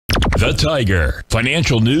The Tiger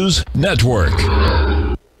Financial News Network.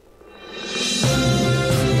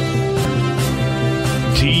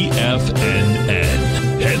 TFNN.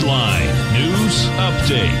 Headline News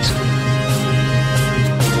Update.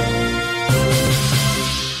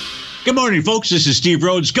 Good morning, folks. This is Steve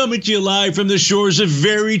Rhodes coming to you live from the shores of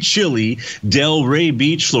very chilly Delray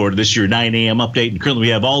Beach, Florida. This is your 9 a.m. update. And currently we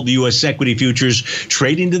have all the U.S. equity futures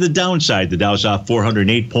trading to the downside. The Dow's off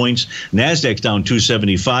 408 points. NASDAQ's down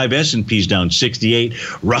 275. S&P's down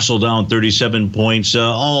 68. Russell down 37 points,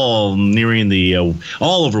 all nearing the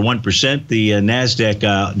all over 1%. The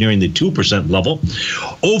NASDAQ nearing the 2% level.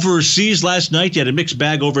 Overseas last night, you had a mixed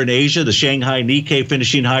bag over in Asia. The Shanghai Nikkei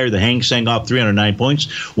finishing higher. The Hincks sang off 309 points.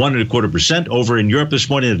 1.25%. Over in Europe this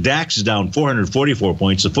morning, the DAX is down 444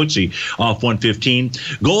 points. The FTSE off 115.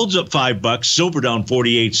 Gold's up $5. Silver down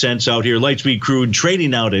 48 cents out here. Light sweet crude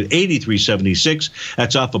trading out at 83.76.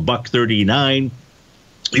 That's off $1.39.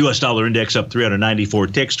 U.S. dollar index up 394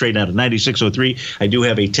 ticks, trading out at 96.03. I do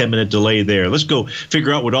have a 10-minute delay there. Let's go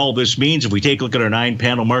figure out what all this means. If we take a look at our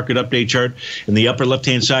 9-panel market update chart, in the upper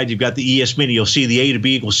left-hand side, you've got the ES Mini. You'll see the A to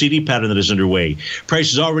B equals CD pattern that is underway.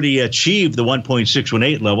 Price has already achieved the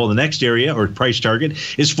 1.618 level. The next area, or price target,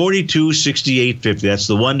 is 42.6850. That's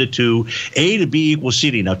the 1 to 2, A to B equals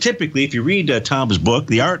CD. Now, typically, if you read Tom's book,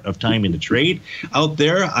 The Art of Timing the Trade, out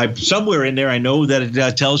there, somewhere in there, I know that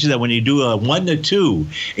it tells you that when you do a 1 to 2,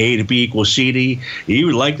 A to B equals CD,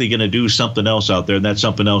 you're likely going to do something else out there, and that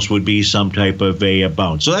something else would be some type of a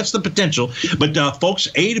bounce. So that's the potential. But, folks,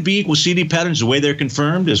 A to B equals CD patterns, the way they're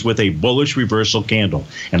confirmed is with a bullish reversal candle.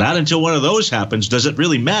 And not until one of those happens does it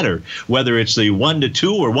really matter whether it's the 1 to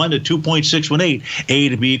 2 or 1 to 2.618, A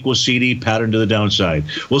to B equals CD pattern to the downside.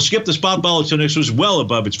 We'll skip the spot volatility index, was well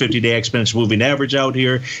above its 50-day exponential moving average out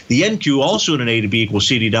here. The NQ also in an A to B equals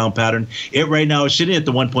CD down pattern. It right now is sitting at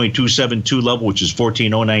the 1.272 level, which is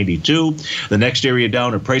 14,092. The next area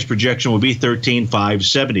down, a price projection will be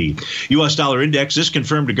 13,570. U.S. dollar index, this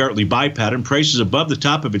confirmed a Gartley buy pattern. Price is above the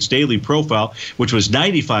top of its daily profile, which was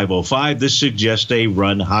 95.05. This suggests a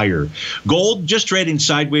run higher. Gold just trading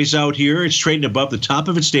sideways out here. It's trading above the top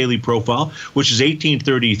of its daily profile, which is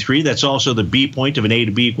 1833. That's also the B point of an A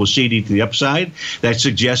to B equals CD to the upside. That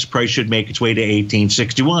suggests price should make its way to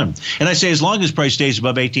 1861. And I say as long as price stays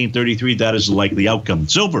above 1833, that is the likely outcome.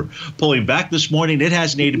 Silver pulling back this morning. It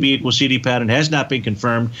has an A to B equals CD pattern, has not been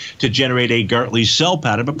confirmed to generate a Gartley sell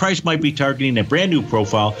pattern, but price might be targeting a brand new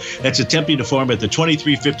profile that's attempting to form at the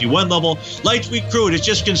 2351 level. Light sweet crude is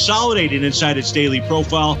just consolidating inside its daily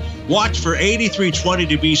profile. Watch for 8320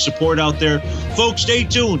 to be support out there. Folks, stay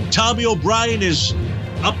tuned. Tommy O'Brien is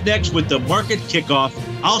up next with the market kickoff.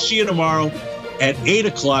 I'll see you tomorrow at 8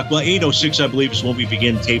 o'clock. Well, 8:06, I believe, is when we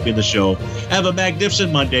begin taping the show. Have a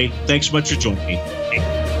magnificent Monday. Thanks so much for joining me.